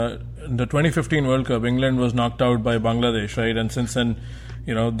again. In the 2015 World Cup, England was knocked out by Bangladesh, right? And since then,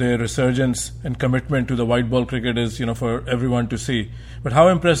 their resurgence and commitment to the white ball cricket is, for everyone to see. But how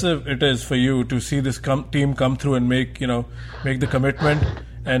impressive it is for you to see this team come through and make the commitment,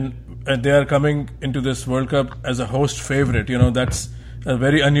 and they are coming into this World Cup as a host favorite. That's a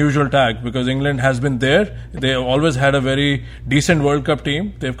very unusual tag because England has been there. They have always had a very decent World Cup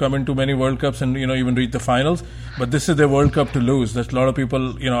team. They've come into many World Cups and even reached the finals. But this is their World Cup to lose. That's a lot of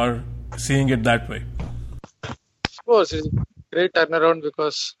people are seeing it that way. Of course, it's a great turnaround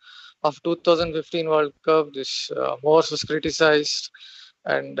because of 2015 World Cup. This Morse was criticized,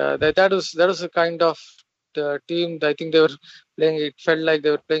 and that was a kind of team. I think they were playing. It felt like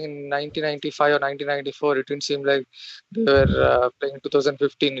they were playing in 1995 or 1994. It didn't seem like they were playing in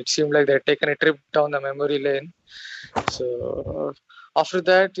 2015. It seemed like they had taken a trip down the memory lane. So after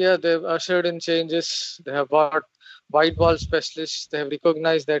that, they've ushered in changes. They have bought white ball specialists. They have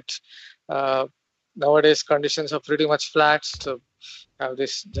recognized that nowadays conditions are pretty much flat. So they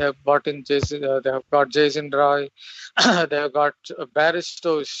have bought in Jason. They have got Jason Roy. They have got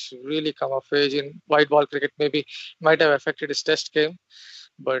Bairstow, who's really come of age in white ball cricket. Maybe might have affected his test game,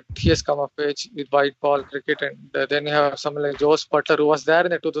 but he has come of age with white ball cricket. And then you have someone like Joe Butler, who was there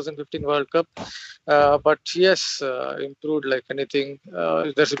in the 2015 World Cup, but he has improved like anything.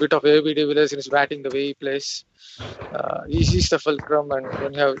 There's a bit of A.B. de Villiers in his batting, the way he plays. He's the fulcrum, and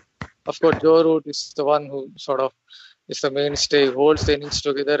when you have, of course, Joe Root is the one who sort of is the mainstay, holds the innings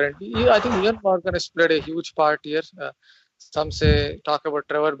together. And I think Ian Morgan has played a huge part here. Some talk about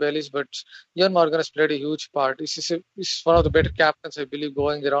Trevor Bayliss, but Ian Morgan has played a huge part. He's one of the better captains, I believe,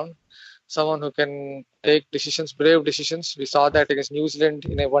 going around. Someone who can take decisions, brave decisions. We saw that against New Zealand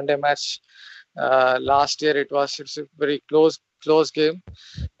in a one-day match last year. It's a very close game,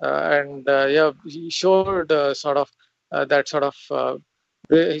 and he showed that sort of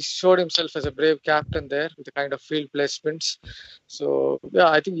he showed himself as a brave captain there with the kind of field placements. So yeah,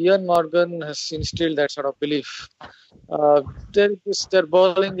 I think Ian Morgan has instilled that sort of belief. Their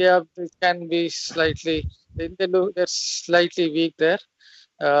bowling, yeah, it can be slightly. They're slightly weak there.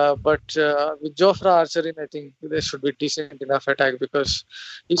 But with Jofra Archer in, I think there should be decent enough attack, because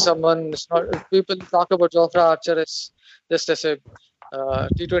he's someone. People talk about Jofra Archer as just as a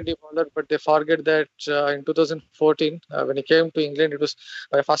T20 bowler, but they forget that in 2014, when he came to England, it was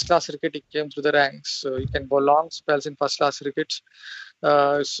by first-class cricket. He came through the ranks, so he can bowl long spells in first-class cricket.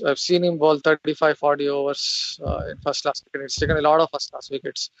 I've seen him bowl 35-40 overs in first-class cricket. It's taken a lot of first-class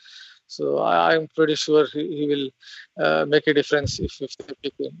wickets. So I'm pretty sure he will make a difference if they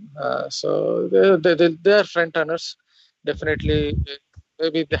pick him. So they're front runners. Definitely,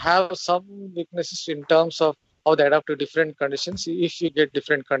 maybe they have some weaknesses in terms of how they adapt to different conditions. If you get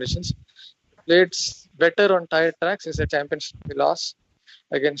different conditions, played better on tired tracks. It's a championship we lost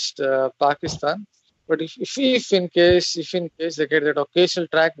against Pakistan. But if in case they get that occasional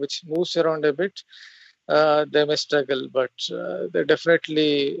track which moves around a bit, they may struggle. But they're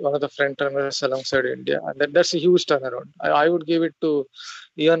definitely one of the front runners alongside India, and that's a huge turnaround. I would give it to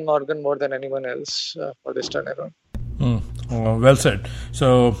Ian Morgan more than anyone else for this turnaround. Well said.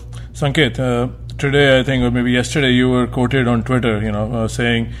 So, Sanket, today, I think, or maybe yesterday, you were quoted on Twitter,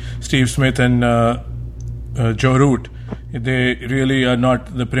 saying Steve Smith and Joe Root, they really are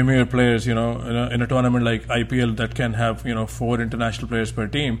not the premier players, in a tournament like IPL that can have, 4 international players per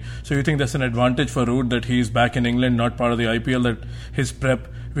team. So you think that's an advantage for Root that he's back in England, not part of the IPL, that his prep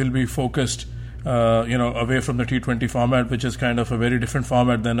will be focused, away from the T20 format, which is kind of a very different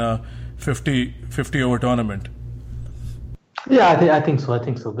format than a 50 over tournament? Yeah, I think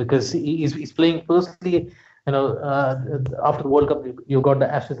so because he's playing firstly, after the World Cup you got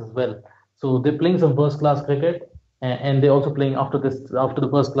the Ashes as well, so they're playing some first class cricket, and they're also playing after the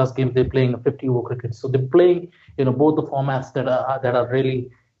first class game they're playing a 50 over cricket. So they're playing both the formats that are really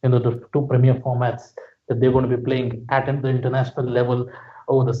the 2 premier formats that they're going to be playing at the international level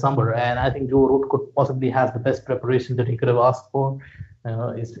over the summer. And I think Joe Root could possibly has the best preparation that he could have asked for.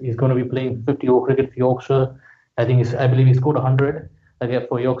 He's going to be playing 50 over cricket for Yorkshire. I believe he scored 100 again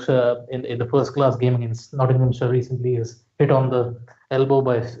for Yorkshire in the first class game against Nottinghamshire recently. Is hit on the elbow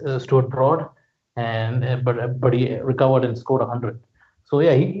by Stuart Broad, but he recovered and scored 100. So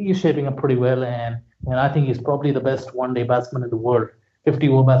yeah, he's shaping up pretty well, and I think he's probably the best one-day batsman in the world, 50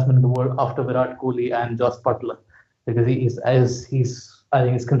 over batsman in the world after Virat Kohli and Jos Buttler, because I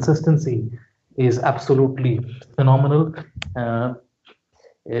think his consistency is absolutely phenomenal.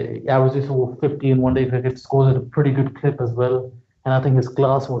 Averages over 50 in one-day cricket, scores at a pretty good clip as well. And I think his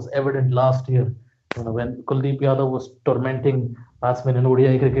class was evident last year when Kuldeep Yadav was tormenting batsmen in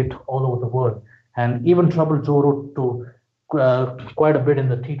ODI cricket all over the world, and even troubled Joe Root to quite a bit in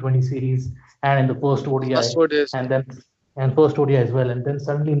the T20 series and in the first ODI, and first ODI as well. And then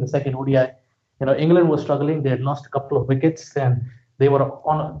suddenly in the second ODI, England was struggling. They had lost a couple of wickets, and they were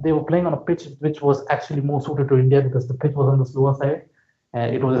playing on a pitch which was actually more suited to India because the pitch was on the slower side.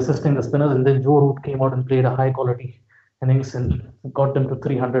 It was assisting the spinners, and then Joe Root came out and played a high quality innings and got them to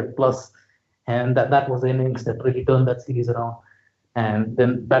 300 plus, and that was the innings that really turned that series around, and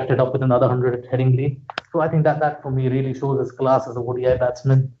then backed it up with another 100 at Headingley. So I think that for me really shows his class as a ODI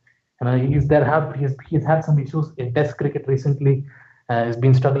batsman. And he's had some issues in Test cricket recently. He's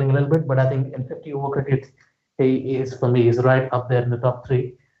been struggling a little bit, but I think in 50 over cricket he is, for me, he's right up there in the top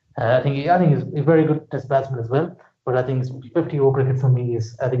 3. I think he's a very good Test batsman as well. But I think 50 over cricket for me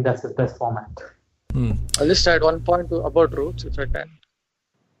I think that's his best format. I'll just add one point about Root, if I can.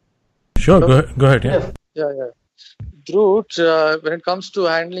 Sure, go ahead. Yeah. Root, when it comes to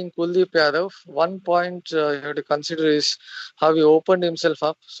handling Kuldeep Yadav, one point you have to consider is how he opened himself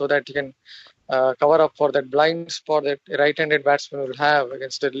up so that he can cover up for that blind spot that a right-handed batsman will have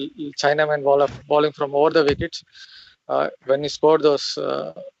against a Chinaman bowling from over the wickets. When he scored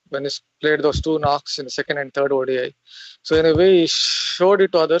when he played those 2 knocks in the second and third ODI. So in a way, he showed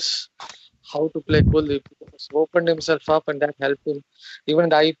it to others how to play Kuldeep. He opened himself up, and that helped him. Even in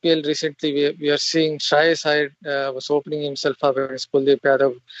the IPL recently, we are seeing Shreyas Iyer was opening himself up against Kuldeep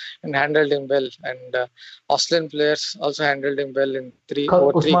Yadav and handled him well. And Australian players also handled him well in 3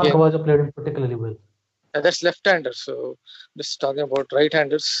 games. Usman Khawaja played him particularly well. That's left-hander, so just talking about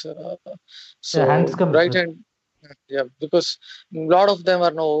right-handers. Right-hand. Yeah, because a lot of them are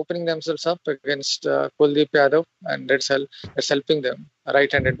now opening themselves up against Kuldeep Yadav, and that's helping them,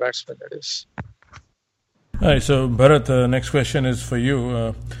 right-handed batsman, that is. All right, so Bharat, next question is for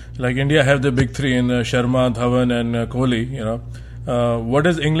you. Like India have the big 3 in Sharma, Dhawan and Kohli, What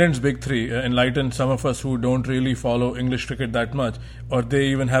is England's big three? Enlighten some of us who don't really follow English cricket that much, or they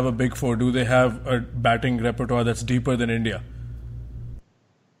even have a big four. Do they have a batting repertoire that's deeper than India?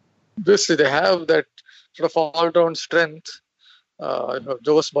 Obviously, they have that sort of all-round strength. You have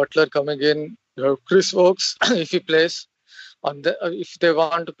Jos Buttler coming in. You have Chris Oakes if he plays. If they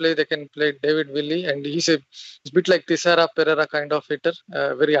want to play, they can play David Willey, and he's a bit like Thisara Pereira kind of hitter,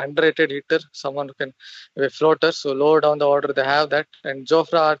 very underrated hitter, someone who can be a floater. So lower down the order, they have that. And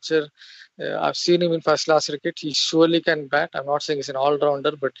Jofra Archer, I've seen him in first class cricket. He surely can bat. I'm not saying he's an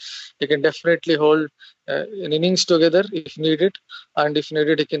all-rounder, but he can definitely hold an innings together if needed, and if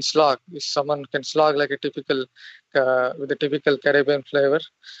needed, he can slog. If someone can slog like a typical with a typical Caribbean flavor,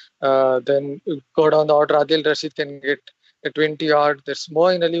 then you go down the order. Adil Rashid can get a 20-yard. There's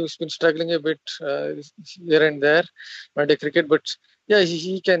Moeen Ali who's been struggling a bit here and there, one-day cricket, but yeah,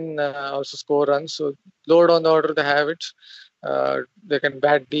 he can also score runs. So lower down the order, they have it. They can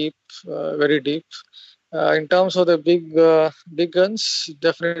bat deep, very deep. In terms of the big guns,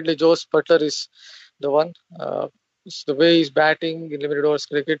 definitely Jos Buttler is the one. It's the way he's batting in limited overs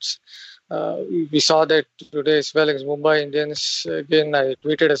crickets. We saw that today as well against Mumbai Indians. Again, I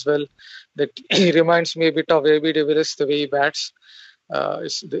tweeted as well that he reminds me a bit of A.B. de Villiers, the way he bats.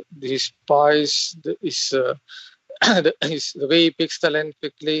 His poise, the way he picks the length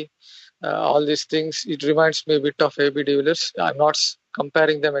quickly, all these things, it reminds me a bit of A.B. de Villiers. I'm not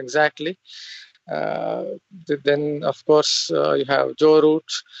comparing them exactly. Then, of course, you have Joe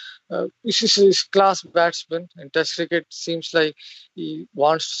Root. He's class batsman. In Test cricket, seems like he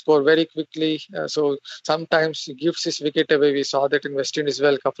wants to score very quickly. So sometimes he gives his wicket away. We saw that in West Indies as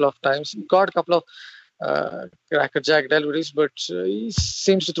well a couple of times. He got a couple of crackerjack deliveries, but he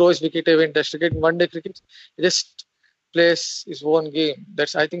seems to throw his wicket away in Test cricket. In one-day cricket, he just plays his own game.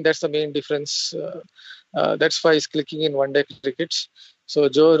 I think that's the main difference. That's why he's clicking in one-day cricket. So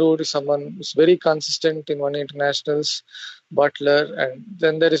Joe Root is someone who's very consistent in one internationals. Buttler, and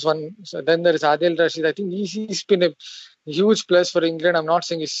then there is Adil Rashid. I think he's been a huge plus for England. I'm not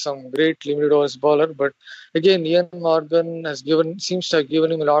saying he's some great limited overs bowler, but again, Ian Morgan seems to have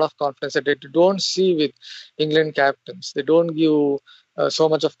given him a lot of confidence that they don't see with England captains. They don't give so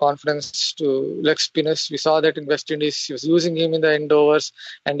much of confidence to leg spinners. We saw that in West Indies. He was using him in the end overs,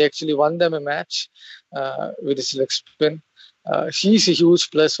 and they actually won them a match with his leg spin. He's a huge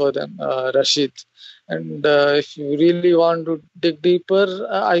plus for them, Rashid. And if you really want to dig deeper,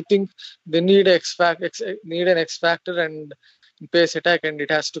 I think they need an X factor and pace attack, and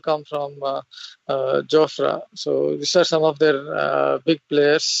it has to come from Jofra. So these are some of their big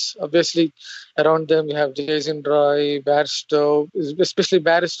players. Obviously, around them you have Jason Roy, Bairstow. Especially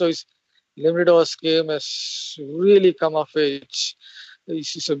Bairstow, his limited overs game has really come of age.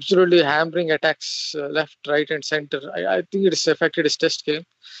 He's absolutely hammering attacks left, right, and center. I think it has affected his Test game.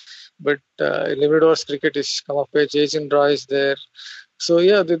 But limited overs cricket is come of age. Jason Roy is there. So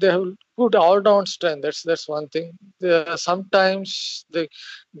yeah, they have good all-round strength. That's one thing. Sometimes they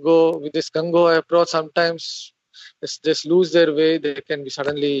go with this gung-ho approach. Sometimes they just lose their way. They can be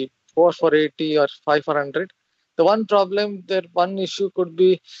suddenly 4 for 80 or 5 for 100. The one issue could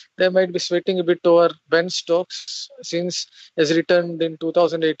be they might be sweating a bit over Ben Stokes since he's returned in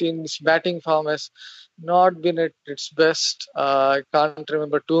 2018. His batting form has not been at its best. I can't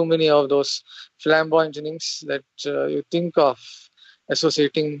remember too many of those flamboyant innings that you think of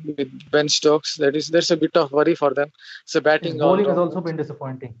associating with Ben Stokes. There's a bit of worry for them. So batting his bowling has also been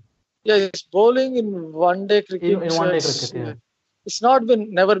disappointing. Yeah, his bowling in one-day cricket. In one-day cricket, yeah. It's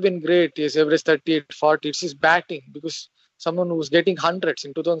never been great. He's averaged 38, 40. It's his batting, because someone who was getting hundreds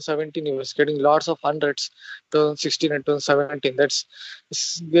in 2017, he was getting lots of hundreds. 2016 and 2017.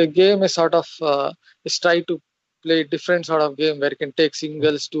 The game is sort of is try to play different sort of game where you can take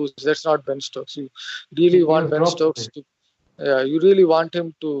singles, twos. That's not Ben Stokes. You really want Ben Stokes to. You really want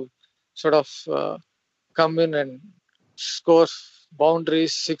him to sort of come in and score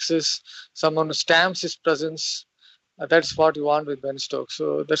boundaries, sixes. Someone who stamps his presence. That's what you want with Ben Stokes.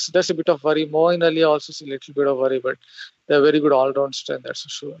 So that's a bit of worry. Moeen Ali also is a little bit of worry, but they're very good all-round strength, that's for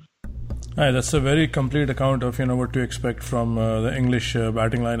sure. Right, that's a very complete account of what to expect from the English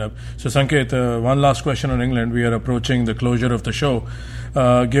batting lineup. So Sanket, one last question on England. We are approaching the closure of the show.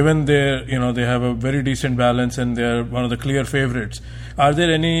 Given they have a very decent balance and they're one of the clear favourites, are there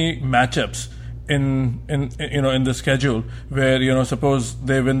any matchups in the schedule where suppose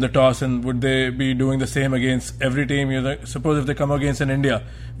they win the toss, and would they be doing the same against every team? Suppose if they come against an India,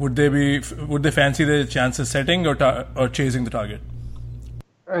 would they fancy their chances setting or chasing the target?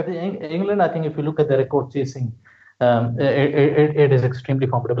 I think England, if you look at the record chasing, it is extremely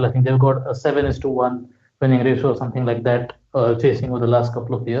formidable. I think they've got a 7:1 winning ratio or something like that. chasing over the last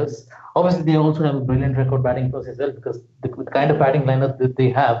couple of years. Obviously, they also have a brilliant record batting force as well, because the kind of batting lineup that they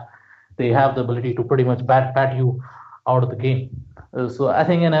have the ability to pretty much bat you out of the game. So I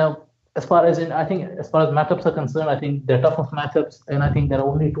think, as far as matchups are concerned, I think they're tough of matchups, and I think there are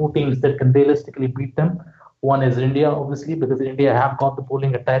only two teams that can realistically beat them. One is India, obviously, because India have got the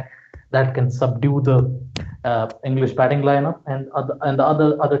bowling attack that can subdue the English batting lineup, and the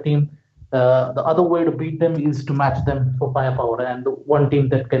other team. The other way to beat them is to match them for firepower, and the one team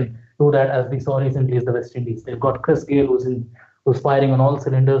that can do that, as we saw recently, is the West Indies. They've got Chris Gayle, who's firing on all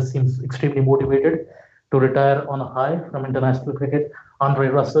cylinders, seems extremely motivated to retire on a high from international cricket. Andre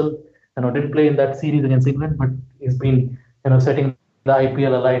Russell, didn't play in that series against England, but he's been, setting the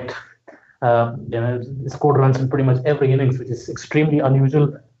IPL alight. Scored runs in pretty much every innings, which is extremely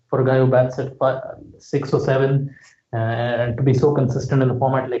unusual for a guy who bats at 6 or 7. And to be so consistent in a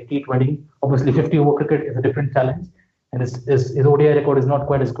format like T20. Obviously, 50-over cricket is a different challenge, and his ODI record is not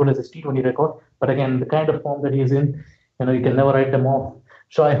quite as good as his T20 record. But again, the kind of form that he's in, you can never write them off.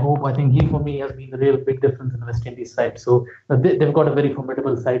 Shai Hope, I think he, for me, has been the real big difference in the West Indies side. So they've got a very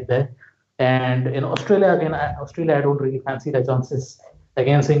formidable side there. And in Australia, I don't really fancy their chances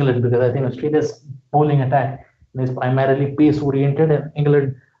against England, because I think Australia's bowling attack is primarily pace-oriented, and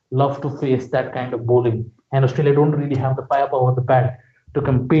England love to face that kind of bowling. And Australia don't really have the firepower of the bat to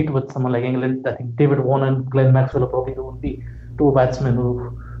compete with someone like England. I think David Warner and Glenn Maxwell are probably the only two batsmen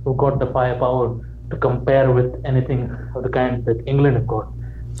who got the firepower to compare with anything of the kind that England have got.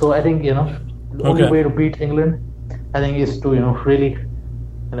 So I think, the only way to beat England, I think, is to, really,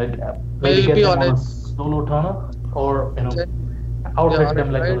 maybe get them on a solo turner, or, outright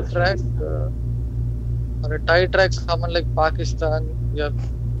them like the track. On a tight track, someone like Pakistan,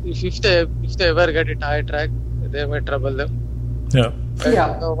 if they ever get a tight track, they may trouble them. Yeah.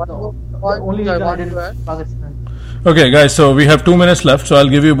 Only I want to add. Pakistan. Okay, guys, so we have 2 minutes left, so I'll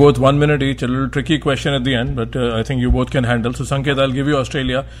give you both 1 minute each. A little tricky question at the end, but I think you both can handle. So, Sanket, I'll give you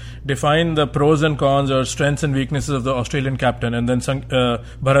Australia. Define the pros and cons or strengths and weaknesses of the Australian captain, and then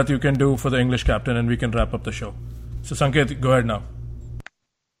Bharat, you can do for the English captain, and we can wrap up the show. So, Sanket, go ahead now.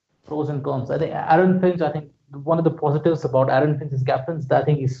 Pros and cons. I think Aaron Finch, one of the positives about Aaron Finch's captains, I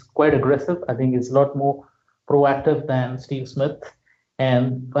think he's quite aggressive. I think he's a lot more proactive than Steve Smith.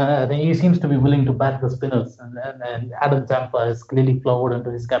 And I think he seems to be willing to back the spinners. And Adam Zampa has clearly flowered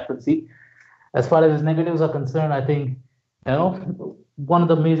under his captaincy. As far as his negatives are concerned, I think, one of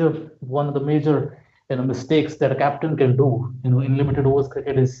the major mistakes that a captain can do, in limited overs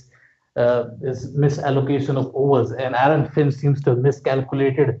cricket is misallocation of overs. And Aaron Finch seems to have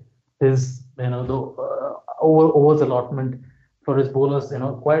miscalculated his, overs allotment for his bowlers,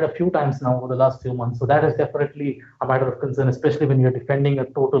 quite a few times now over the last few months. So that is definitely a matter of concern, especially when you're defending a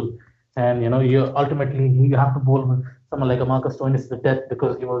total, and you have to bowl with someone like a Marcus Stoinis to death,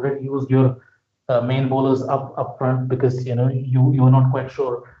 because you already used your main bowlers up front, because you are not quite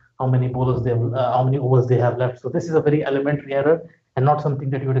sure how many overs they have left. So this is a very elementary error, and not something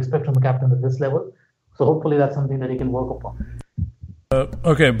that you would expect from a captain at this level. So hopefully that's something that he can work upon.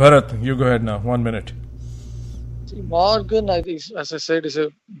 Okay, Bharat, you go ahead now. 1 minute. Morgan, I think, as I said, is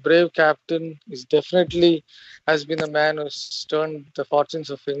a brave captain. He's definitely has been a man who's turned the fortunes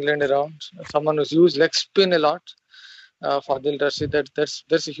of England around. Someone who's used leg spin a lot. Fadil Rashid,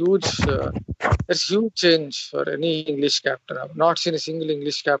 there's a huge change for any English captain. I've not seen a single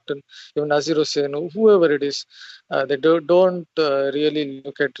English captain, even Nazir Hussain, whoever it is, they don't really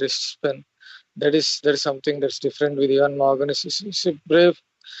look at wrist spin. There is something that's different with Ian Morgan. He's a brave.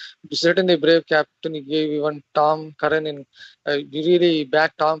 Certainly a brave captain. He gave even Tom Curran he really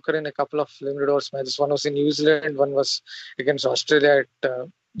backed Tom Curran a couple of limited overs matches. One was in New Zealand, one was against Australia at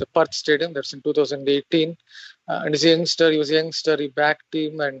the Perth Stadium. That's in 2018. And he was a youngster. He backed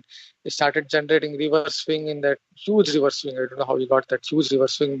him, and he started generating reverse swing in that huge reverse swing. I don't know how he got that huge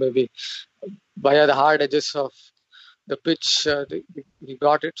reverse swing, maybe via the hard edges of the pitch. He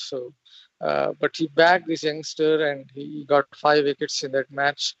got it. So. But he backed this youngster, and he got 5 wickets in that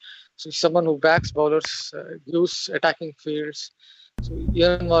match. So he's someone who backs bowlers, gives attacking fields. So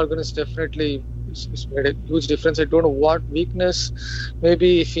Ian Morgan is definitely made a huge difference. I don't know what weakness.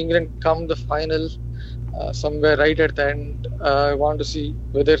 Maybe if England come the final, somewhere right at the end, I want to see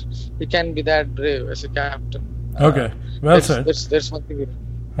whether he can be that brave as a captain. Okay, well said. There's one thing.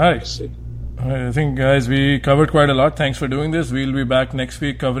 Hi. I think, guys, we covered quite a lot. Thanks for doing this. We'll be back next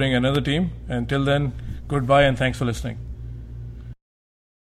week covering another team. Until then, goodbye and thanks for listening.